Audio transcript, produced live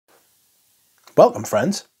Welcome,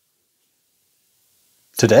 friends.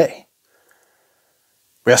 Today,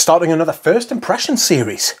 we are starting another first impression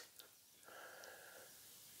series.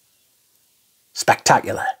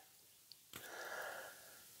 Spectacular.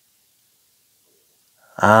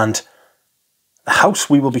 And the house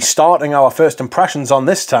we will be starting our first impressions on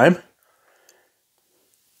this time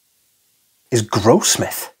is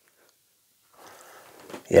Grossmith.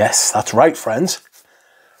 Yes, that's right, friends.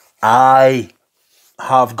 I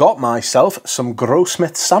have got myself some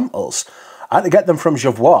Grossmith samples. I had to get them from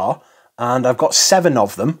Javois, and I've got 7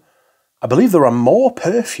 of them. I believe there are more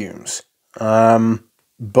perfumes,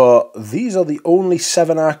 but these are the only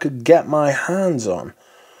 7 I could get my hands on.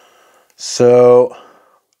 So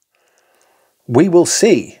we will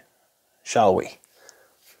see, shall we?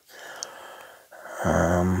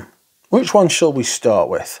 Which one shall we start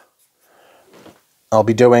with? I'll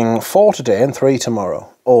be doing 4 today and 3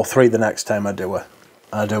 tomorrow, or 3 the next time I do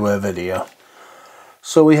a video.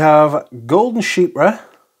 So we have Golden Chypre.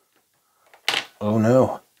 Oh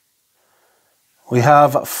no. We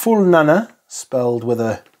have Full Nana, spelled with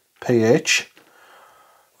a PH.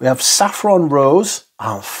 We have Saffron Rose.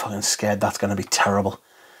 Oh, I'm fucking scared that's going to be terrible.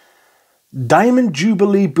 Diamond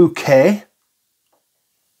Jubilee Bouquet.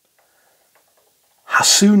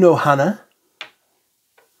 Hasu no Hana.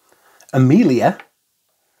 Amelia.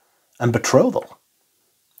 And Betrothal.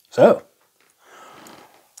 So,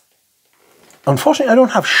 unfortunately, I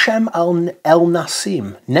don't have Shem El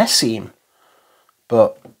Nessim,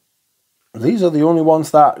 but these are the only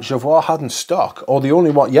ones that Javois had in stock, or the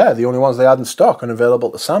only ones they had in stock and available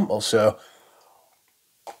to sample. So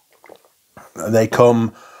they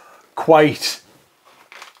come quite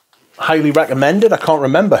highly recommended. I can't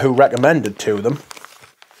remember who recommended to them.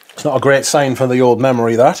 It's not a great sign for the old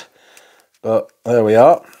memory, that, but there we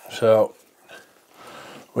are. So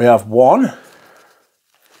we have 1.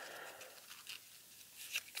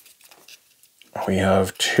 We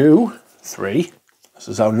have 2, 3. This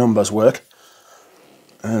is how numbers work.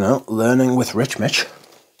 You know, learning with Rich Mitch.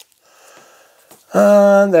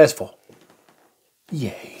 And there's 4.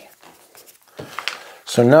 Yay.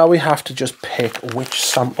 So now we have to just pick which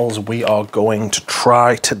samples we are going to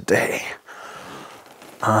try today.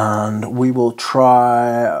 And we will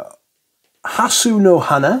try Hasu no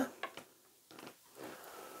Hana,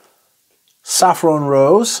 Saffron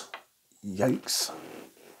Rose, yikes,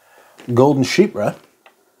 Golden Chypre,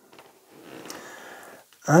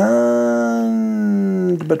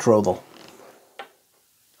 and Betrothal.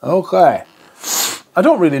 Okay, I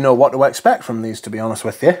don't really know what to expect from these, to be honest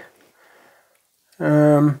with you.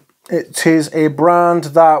 It is a brand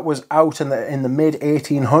that was out in the mid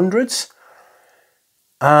 1800s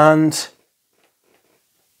and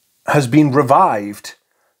has been revived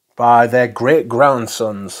by their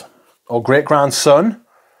great-grandsons, or great-grandson,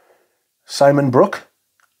 Simon Brooke,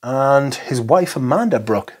 and his wife, Amanda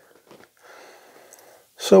Brooke.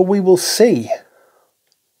 So we will see.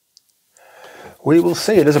 We will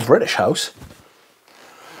see. It is a British house.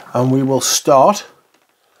 And we will start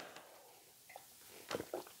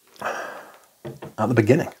at the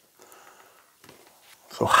beginning.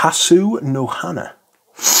 So Hasu no Hana.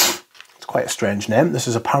 Quite a strange name. This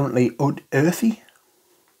is apparently earthy.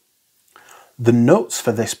 The notes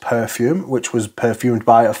for this perfume, which was perfumed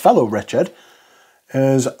by a fellow Richard,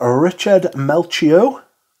 is Richard Melchio.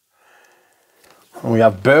 And we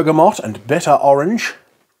have bergamot and bitter orange,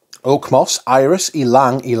 oak moss, iris,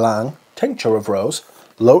 ylang ylang, tincture of rose,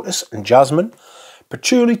 lotus and jasmine,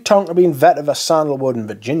 patchouli, tonka bean, vetiver, sandalwood and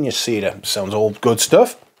Virginia cedar. Sounds all good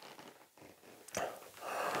stuff.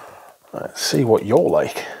 Let's see what you're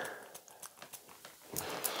like.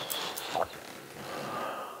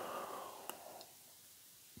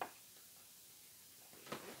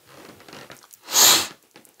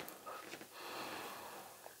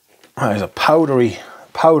 There's a powdery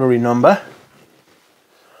number.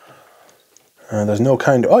 And there's no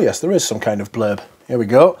kind of... Oh yes, there is some kind of blurb. Here we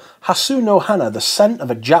go. Hasu no Hana, the scent of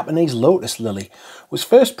a Japanese lotus lily, was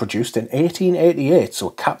first produced in 1888, so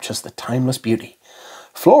it captures the timeless beauty.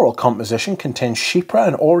 Floral composition contains chypre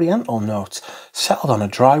and oriental notes, settled on a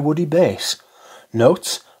dry woody base.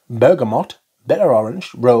 Notes: bergamot, bitter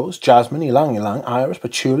orange, rose, jasmine, ylang ylang, iris,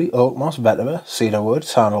 patchouli, oak moss, vetiver, cedarwood,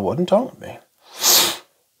 sandalwood and tonka bean.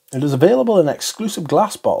 It is available in exclusive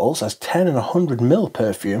glass bottles as 10 and 100ml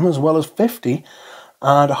perfume, as well as 50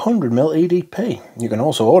 and 100ml EDP. You can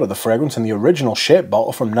also order the fragrance in the original shape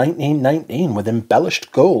bottle from 1919 with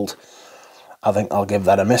embellished gold. I think I'll give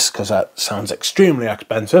that a miss because that sounds extremely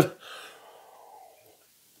expensive.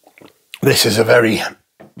 This is a very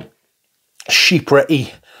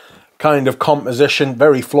chypre-y kind of composition,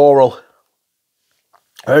 very floral,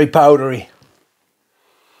 very powdery.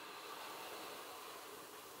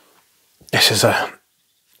 This is a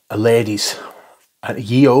ladies, a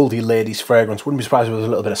ye olde ladies fragrance. Wouldn't be surprised if there was a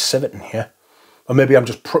little bit of civet in here. Or maybe I'm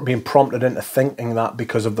just being prompted into thinking that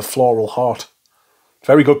because of the floral heart.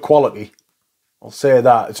 Very good quality. I'll say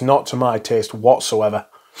that. It's not to my taste whatsoever.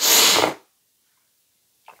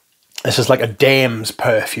 This is like a dame's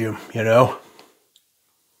perfume, you know?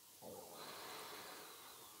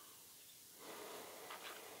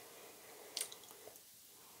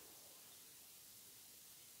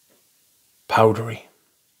 Powdery.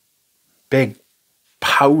 Big,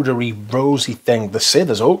 powdery, rosy thing. They say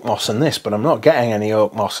there's oak moss in this, but I'm not getting any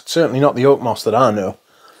oak moss. It's certainly not the oak moss that I know.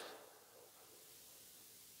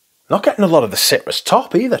 Not getting a lot of the citrus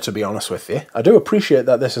top either, to be honest with you. I do appreciate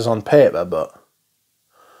that this is on paper, but...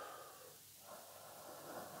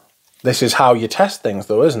 This is how you test things,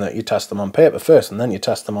 though, isn't it? You test them on paper first, and then you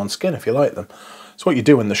test them on skin if you like them. It's what you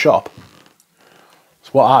do in the shop.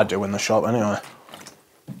 It's what I do in the shop, anyway.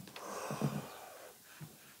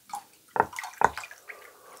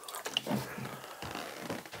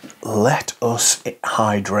 Let us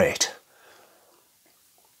hydrate.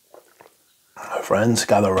 My friends,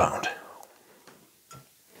 gather round.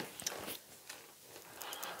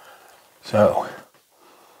 So,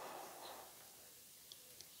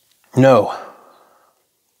 no.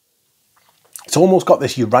 It's almost got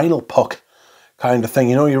this urinal puck kind of thing,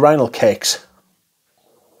 you know, urinal cakes.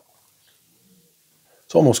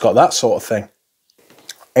 It's almost got that sort of thing.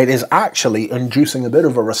 It is actually inducing a bit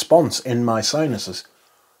of a response in my sinuses.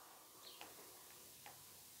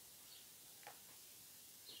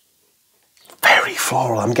 Very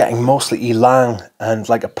floral. I'm getting mostly ylang and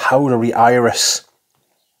like a powdery iris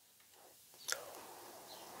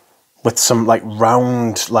with some like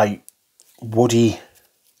round, like woody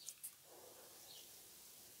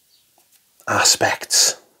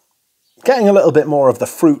aspects. Getting a little bit more of the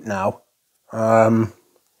fruit now.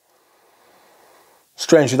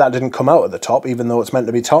 Strangely, that didn't come out at the top, even though it's meant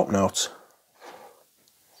to be top notes.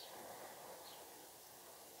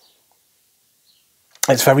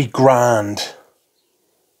 It's very grand,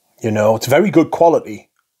 you know, it's very good quality,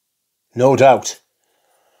 no doubt.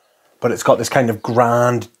 But it's got this kind of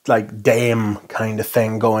grand, like, dame kind of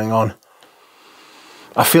thing going on.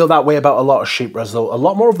 I feel that way about a lot of sheepras, though. A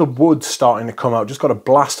lot more of the wood's starting to come out. Just got a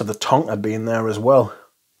blast of the tonka bean there as well.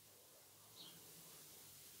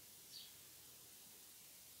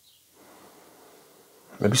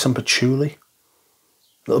 Maybe some patchouli.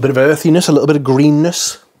 A little bit of earthiness, a little bit of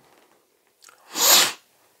greenness.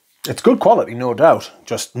 It's good quality, no doubt.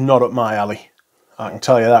 Just not up my alley. I can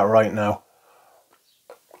tell you that right now.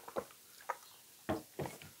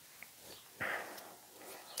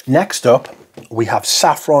 Next up, we have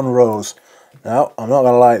Saffron Rose. Now, I'm not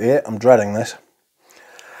going to lie to you, I'm dreading this.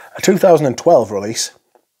 A 2012 release.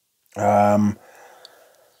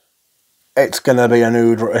 It's going to be an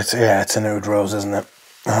oud... It's an oud rose, isn't it?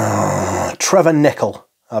 Trevor Nickel.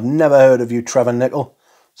 I've never heard of you, Trevor Nickel.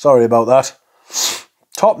 Sorry about that.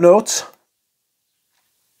 Top notes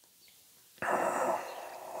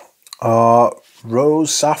are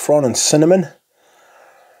rose, saffron and cinnamon.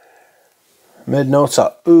 Mid notes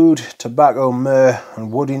are oud, tobacco, myrrh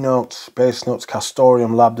and woody notes. Base notes,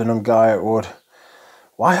 castoreum, labdanum, gaiac wood.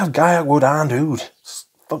 Why have gaiac wood and oud? It's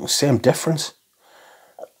fucking same difference.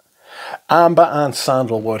 Amber and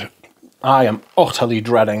sandalwood. I am utterly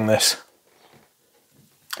dreading this.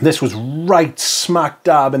 This was right smack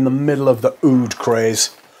dab in the middle of the oud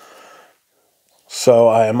craze. So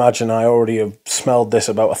I imagine I already have smelled this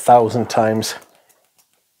about 1,000 times.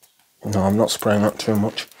 No, I'm not spraying that too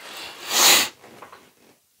much.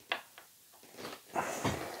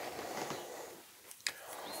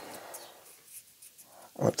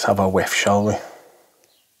 Let's have a whiff, shall we?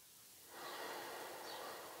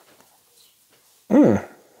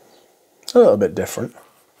 A little bit different.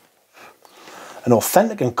 An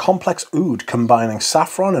authentic and complex oud combining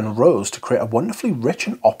saffron and rose to create a wonderfully rich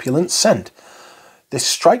and opulent scent. This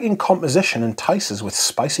striking composition entices with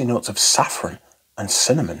spicy notes of saffron and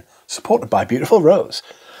cinnamon, supported by beautiful rose.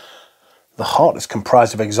 The heart is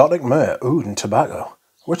comprised of exotic myrrh, oud and tobacco,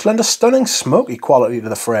 which lend a stunning smoky quality to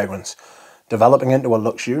the fragrance, developing into a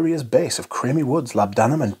luxurious base of creamy woods,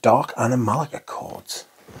 labdanum and dark animalic accords.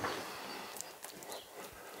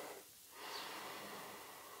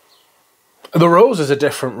 The rose is a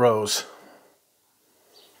different rose.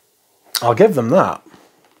 I'll give them that.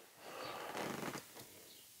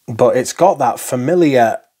 But it's got that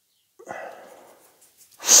familiar...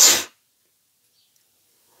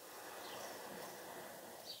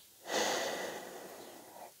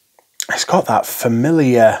 It's got that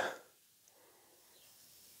familiar...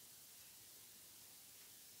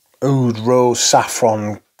 oud, rose,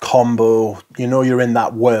 saffron combo. You know you're in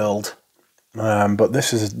that world. But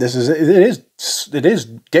it is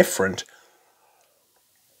different.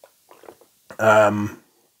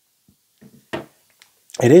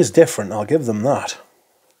 It is different, I'll give them that.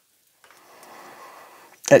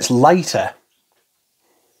 It's lighter.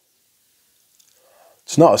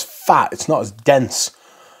 It's not as fat, it's not as dense.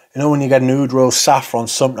 You know when you get an oud rose saffron,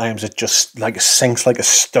 sometimes it just like sinks like a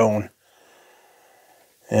stone.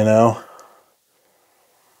 You know?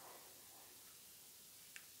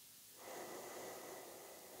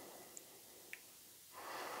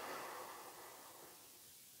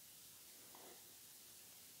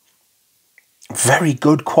 Very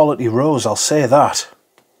good quality rose, I'll say that.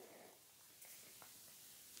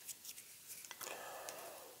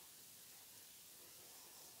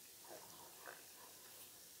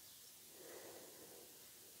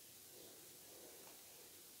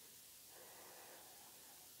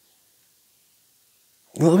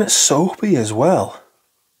 A little bit soapy as well.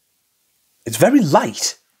 It's very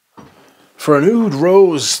light. For an oud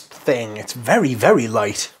rose thing, it's very, very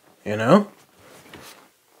light, you know?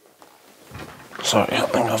 Sorry, I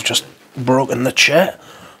think I've just broken the chair.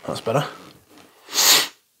 That's better.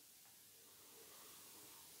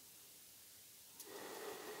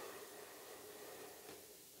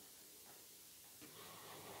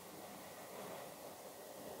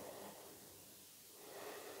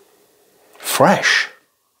 Fresh.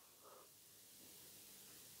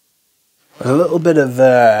 There's a little bit of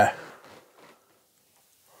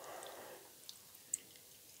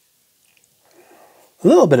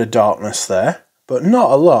darkness there, but not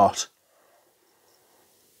a lot.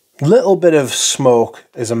 Little bit of smoke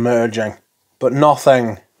is emerging, but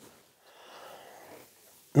nothing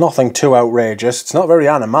too outrageous. It's not very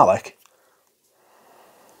animalic.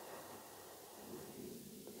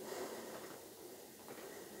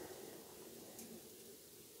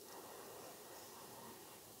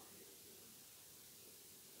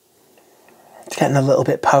 It's getting a little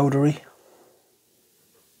bit powdery.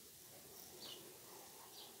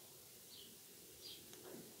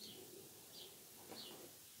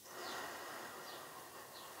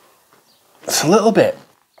 It's a little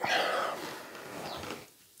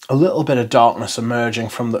bit of darkness emerging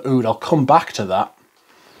from the oud. I'll come back to that,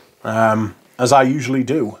 as I usually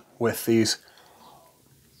do with these.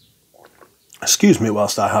 Excuse me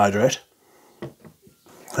whilst I hydrate.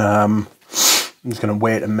 I'm just going to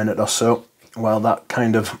wait a minute or so while that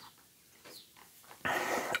kind of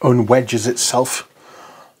unwedges itself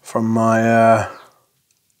from my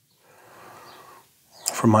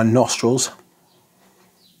nostrils.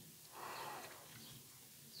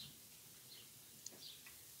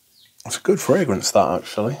 It's a good fragrance, that,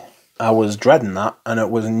 actually. I was dreading that, and it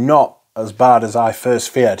was not as bad as I first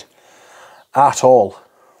feared at all.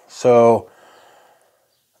 So,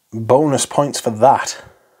 bonus points for that.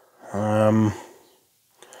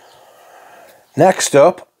 Next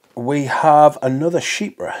up, we have another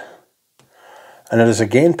Chypre, and it is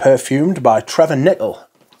again perfumed by Trevor Nickel.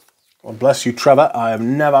 Well, bless you, Trevor. I have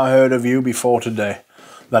never heard of you before today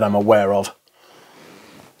that I'm aware of.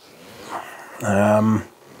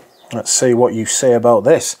 Let's see what you say about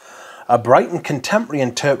this. A bright and contemporary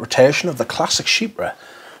interpretation of the classic Chypre.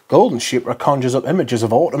 Golden Chypre conjures up images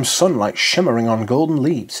of autumn sunlight shimmering on golden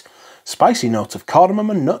leaves. Spicy notes of cardamom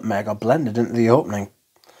and nutmeg are blended into the opening.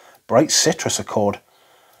 Bright citrus accord,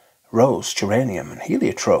 rose, geranium and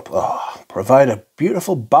heliotrope provide a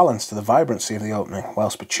beautiful balance to the vibrancy of the opening,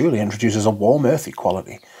 whilst patchouli introduces a warm earthy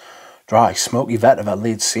quality. Dry, smoky vetiver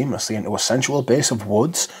leads seamlessly into a sensual base of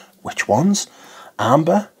woods. Which ones?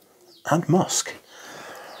 Amber and musk.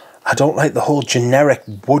 I don't like the whole generic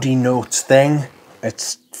woody notes thing.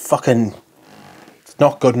 It's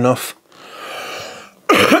not good enough.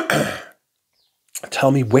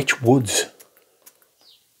 Tell me which woods.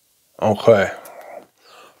 Okay.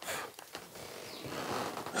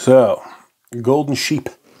 So, golden sheep.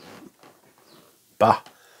 Bah.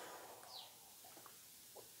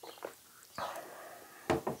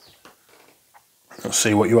 Let's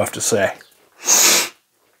see what you have to say.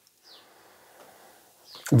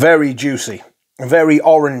 Very juicy. Very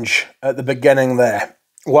orange at the beginning there.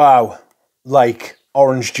 Wow. Like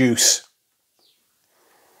orange juice.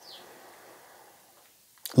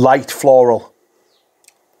 Light floral.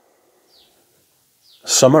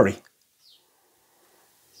 Summery.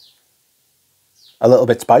 A little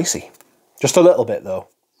bit spicy. Just a little bit though.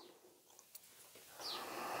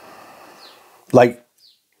 Like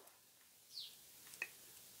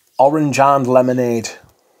orange and lemonade.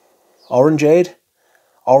 Orangeade?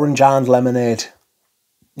 Orange and lemonade.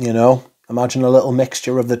 You know? Imagine a little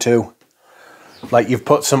mixture of the two. Like you've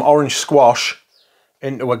put some orange squash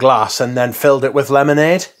into a glass and then filled it with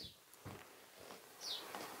lemonade.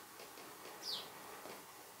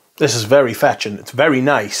 This is very fetching. It's very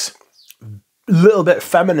nice. A little bit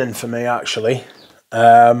feminine for me, actually.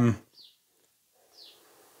 And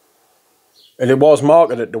it was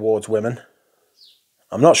marketed towards women.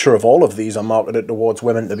 I'm not sure if all of these are marketed towards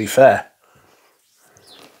women, to be fair.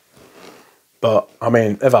 But, I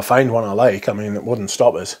mean, if I find one I like, I mean, it wouldn't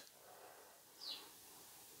stop us.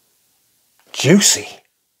 Juicy.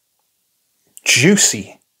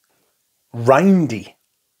 Juicy. Rindy.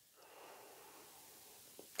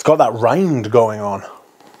 It's got that rind going on.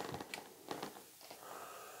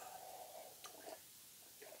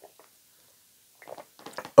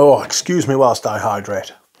 Oh, excuse me whilst I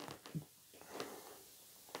hydrate.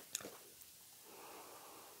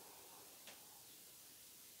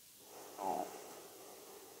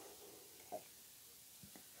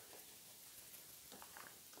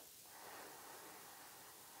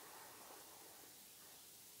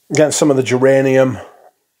 Again, some of the geranium.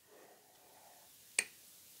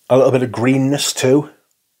 A little bit of greenness too.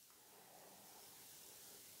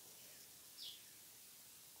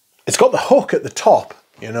 It's got the hook at the top,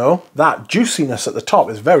 you know. That juiciness at the top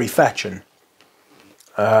is very fetching.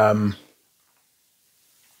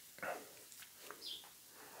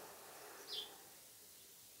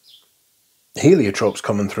 Heliotrope's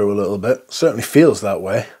coming through a little bit. Certainly feels that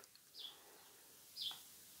way.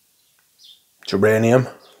 Geranium.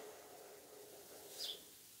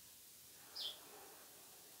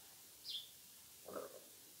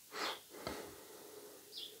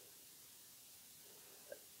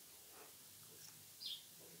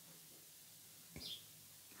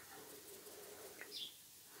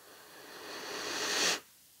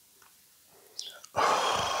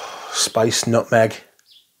 Spice, nutmeg.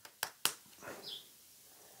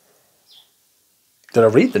 Did I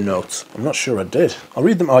read the notes? I'm not sure I did. I'll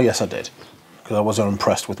read them. Oh, yes, I did. Because I wasn't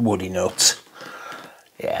impressed with woody notes.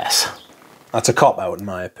 Yes. That's a cop-out, in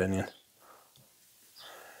my opinion.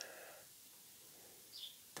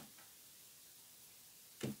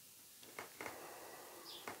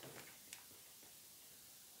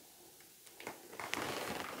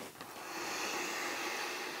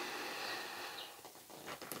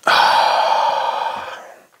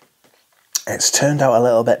 It's turned out a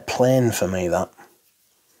little bit plain for me, that.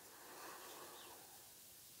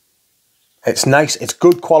 It's nice, it's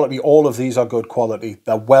good quality. All of these are good quality.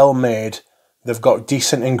 They're well made. They've got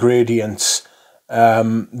decent ingredients.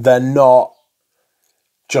 They're not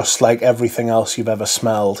just like everything else you've ever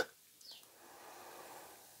smelled.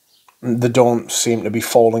 They don't seem to be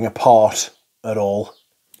falling apart at all.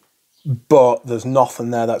 But there's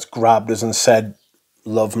nothing there that's grabbed us and said,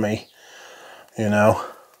 love me, you know.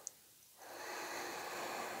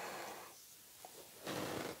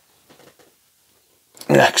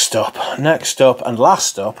 Next up and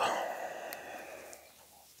last up,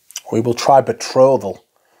 we will try Betrothal.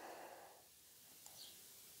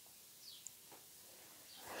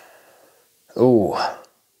 Ooh.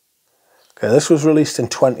 Okay, this was released in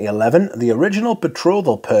 2011. The original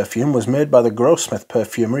Betrothal perfume was made by the Grossmith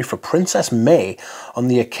Perfumery for Princess May on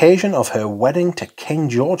the occasion of her wedding to King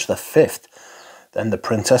George V. Then the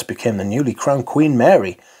princess became the newly crowned Queen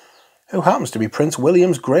Mary, who happens to be Prince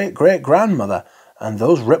William's great-great-grandmother. And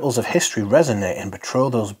those ripples of history resonate in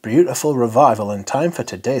Betrothal's beautiful revival in time for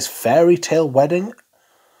today's fairy tale wedding,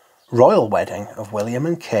 royal wedding of William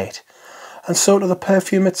and Kate. And so to the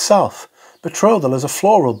perfume itself. Betrothal is a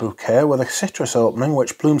floral bouquet with a citrus opening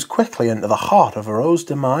which blooms quickly into the heart of rose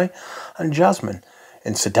de mai and jasmine.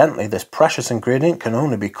 Incidentally, this precious ingredient can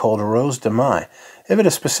only be called rose de mai if it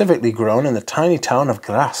is specifically grown in the tiny town of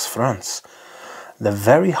Grasse, France, the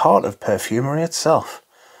very heart of perfumery itself.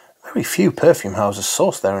 Very few perfume houses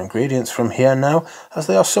source their ingredients from here now, as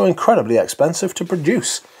they are so incredibly expensive to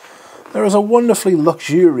produce. There is a wonderfully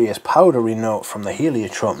luxurious powdery note from the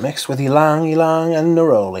heliotrope mixed with ylang ylang and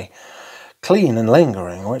neroli, clean and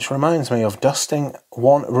lingering, which reminds one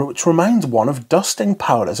of dusting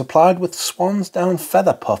powders applied with swan's down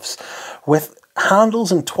feather puffs with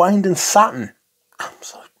handles entwined in satin.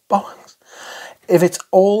 Absolute bollocks.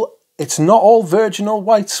 It's not all virginal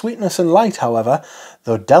white sweetness and light, however.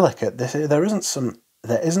 Though delicate, there isn't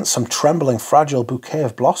some trembling, fragile bouquet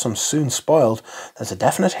of blossoms soon spoiled. There's a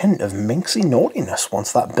definite hint of minxy naughtiness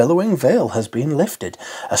once that billowing veil has been lifted,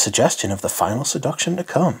 a suggestion of the final seduction to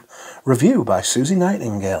come. Review by Susie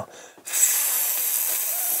Nightingale.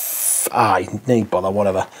 Need bother,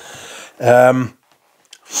 whatever. I'm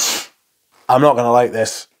not going to like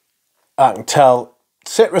this. I can tell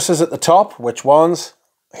citrus is at the top. Which ones?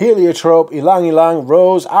 Heliotrope, ylang ylang,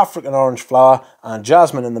 rose, African orange flower, and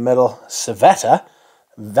jasmine in the middle. Civetta,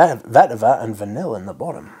 vetiver and vanilla in the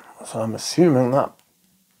bottom. So I'm assuming that...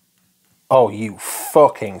 Oh, you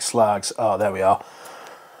fucking slags. Oh, there we are.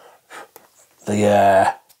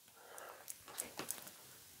 The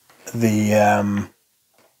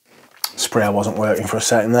sprayer wasn't working for a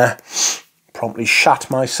second there. Promptly shat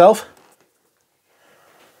myself.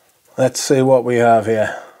 Let's see what we have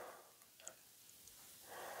here.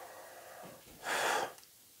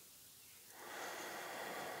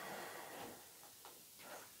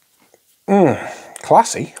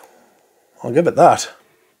 Classy. I'll give it that.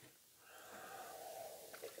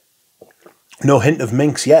 No hint of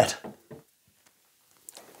minx yet.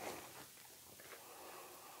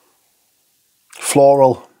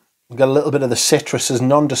 Floral. We've got a little bit of the citrus as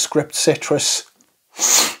nondescript citrus.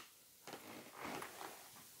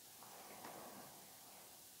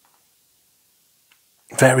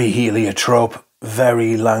 Very heliotrope,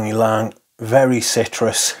 very ylang-ylang, very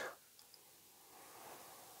citrus.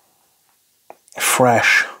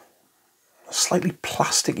 Fresh. A slightly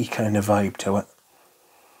plasticky kind of vibe to it.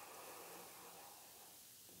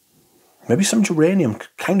 Maybe some geranium,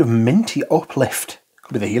 kind of minty uplift.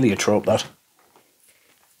 Could be the heliotrope, that.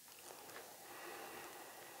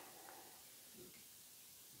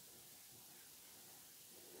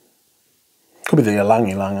 Could be the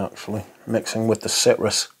ylang-ylang actually, mixing with the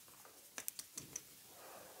citrus.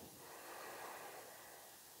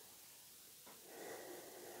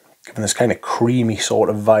 Giving this kind of creamy sort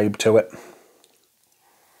of vibe to it.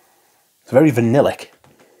 It's very vanillic.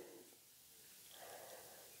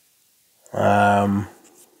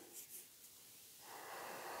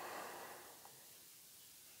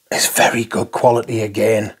 It's very good quality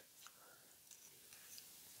again.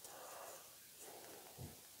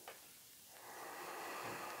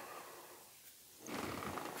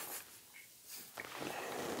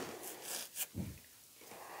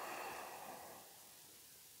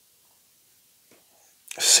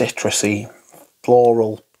 Citrusy,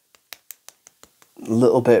 floral,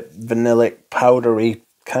 little bit vanillic, powdery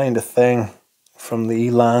kind of thing from the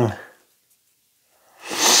ylang.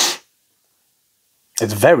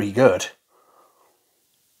 It's very good.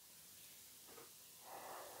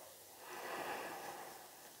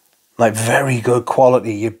 Like very good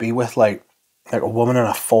quality. You'd be with like a woman in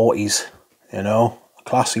her 40s, you know, a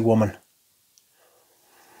classy woman.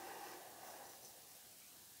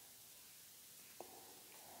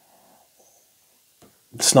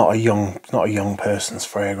 It's not a young person's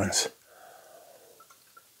fragrance.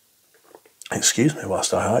 Excuse me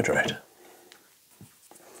whilst I hydrate.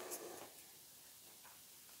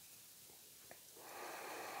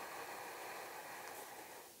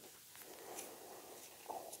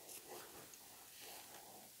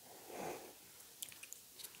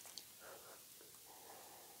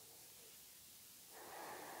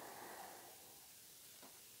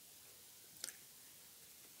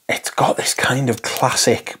 It's got this kind of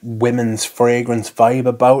classic women's fragrance vibe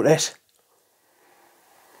about it.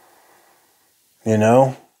 You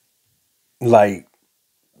know? Like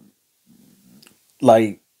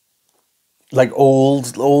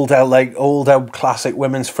old out classic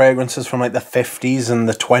women's fragrances from like the 50s and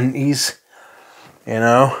the 20s. You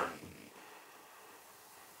know?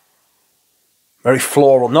 Very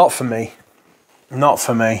floral. Not for me. Not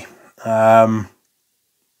for me.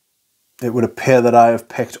 It would appear that I have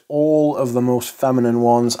picked all of the most feminine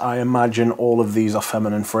ones. I imagine all of these are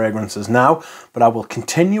feminine fragrances now, but I will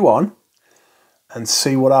continue on and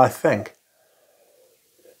see what I think.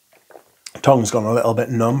 Tongue's gone a little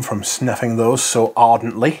bit numb from sniffing those so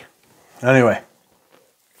ardently. Anyway,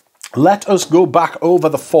 let us go back over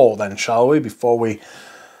the 4 then, shall we, before we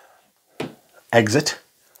exit.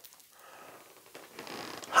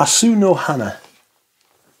 Hasu no Hana.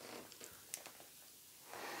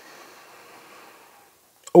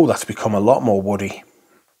 Oh, that's become a lot more woody.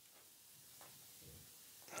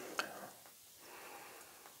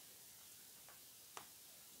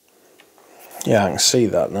 Yeah, I can see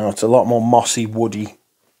that now. It's a lot more mossy, woody,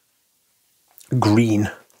 green.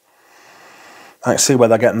 I can see where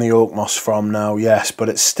they're getting the oak moss from now, yes, but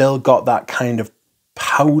it's still got that kind of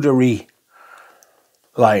powdery,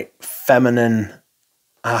 like, feminine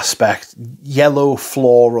aspect, yellow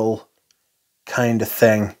floral kind of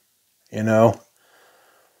thing, you know?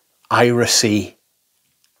 Irisy,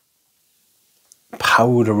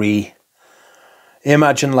 powdery.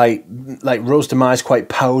 Imagine like Rose de Mai is quite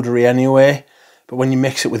powdery anyway, but when you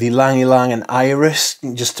mix it with ylang-ylang and iris,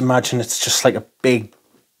 you just imagine it's just like a big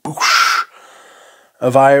boosh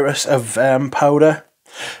of iris, of powder.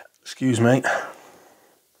 Excuse me.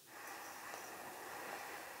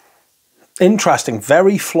 Interesting,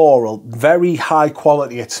 very floral, very high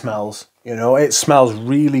quality it smells. You know, it smells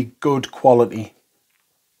really good quality.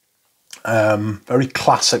 Very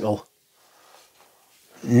classical.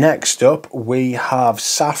 Next up, we have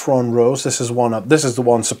Saffron Rose. This is the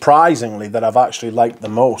one, surprisingly, that I've actually liked the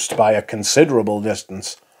most by a considerable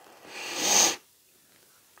distance.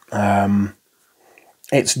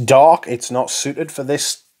 It's dark. It's not suited for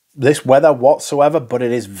this weather whatsoever, but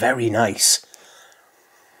it is very nice.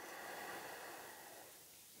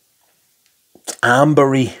 It's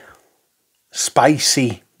ambery,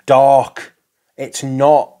 spicy, dark. It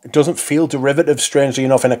doesn't feel derivative, strangely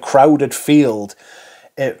enough. In a crowded field,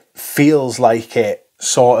 it feels like it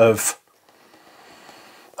sort of,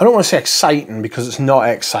 I don't want to say exciting because it's not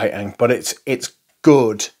exciting, but it's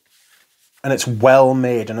good and it's well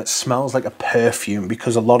made and it smells like a perfume,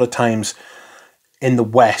 because a lot of times in the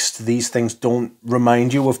West, these things don't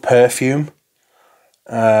remind you of perfume.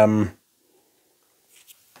 I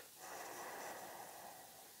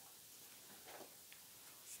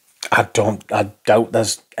doubt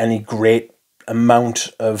there's any great amount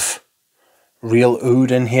of real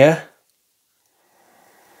oud in here.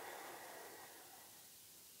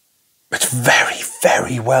 It's very,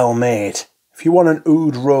 very well made. If you want an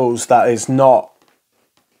oud rose that is not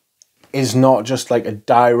just like a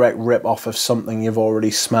direct rip off of something you've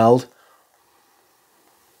already smelled,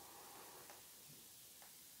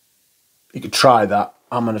 you could try that.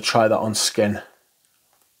 I'm going to try that on skin.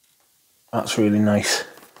 That's really nice.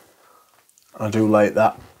 I do like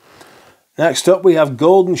that. Next up we have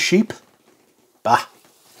Golden Sheep. Bah.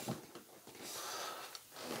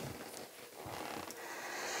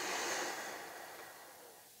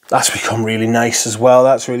 That's become really nice as well.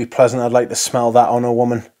 That's really pleasant. I'd like to smell that on a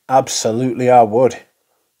woman. Absolutely I would.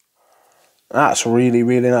 That's really,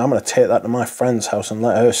 really nice. I'm going to take that to my friend's house and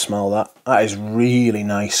let her smell that. That is really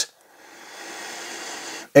nice.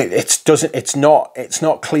 It's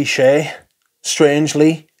not cliche,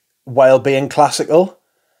 strangely, while being classical,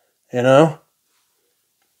 you know.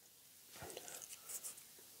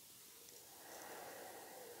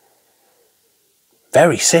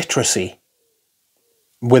 Very citrusy,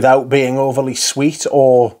 without being overly sweet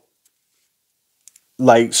or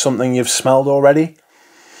like something you've smelled already.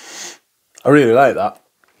 I really like that.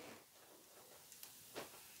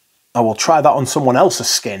 I will try that on someone else's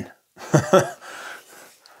skin.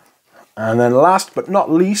 And then last but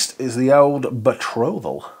not least is the old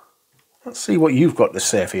Betrothal. Let's see what you've got to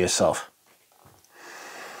say for yourself.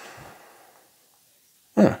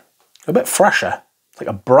 A bit fresher. It's like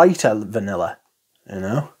a brighter vanilla, you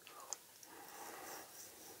know.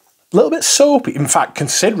 A little bit soapy. In fact,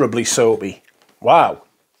 considerably soapy. Wow.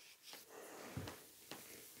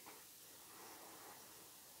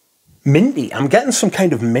 Minty. I'm getting some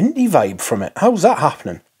kind of minty vibe from it. How's that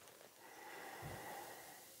happening?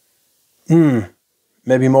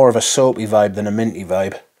 Maybe more of a soapy vibe than a minty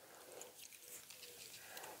vibe.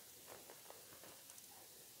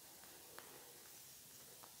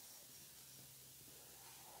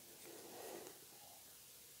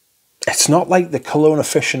 It's not like the Cologne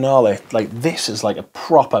Officinale. Like, this is like a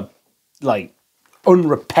proper, like,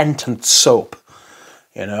 unrepentant soap,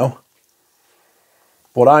 you know?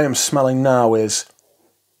 What I am smelling now is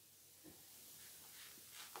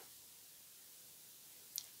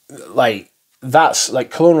like, that's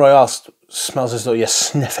like Cologne Royale smells as though you're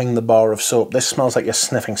sniffing the bar of soap. This smells like you're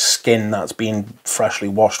sniffing skin that's been freshly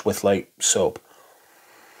washed with like soap.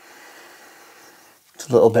 It's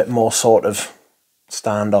a little bit more sort of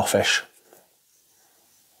standoffish.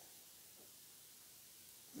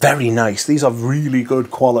 Very nice. These are really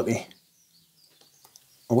good quality.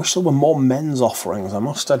 I wish there were more men's offerings, I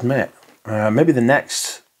must admit. Maybe in the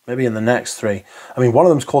next three. I mean, one of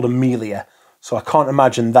them's called Amelia, so I can't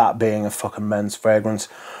imagine that being a fucking men's fragrance.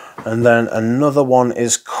 And then another one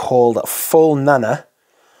is called Full Nana.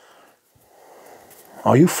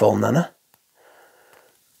 Are you Full Nana?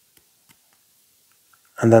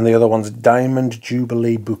 And then the other one's Diamond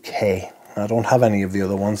Jubilee Bouquet. I don't have any of the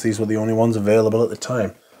other ones. These were the only ones available at the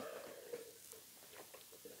time.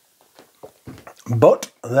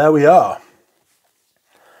 But there we are.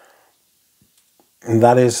 And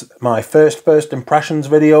that is my first impressions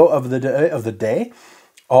video of the day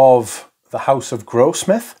of the House of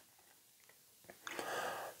Grossmith.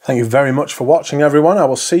 Thank you very much for watching, everyone. I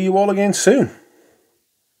will see you all again soon.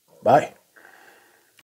 Bye.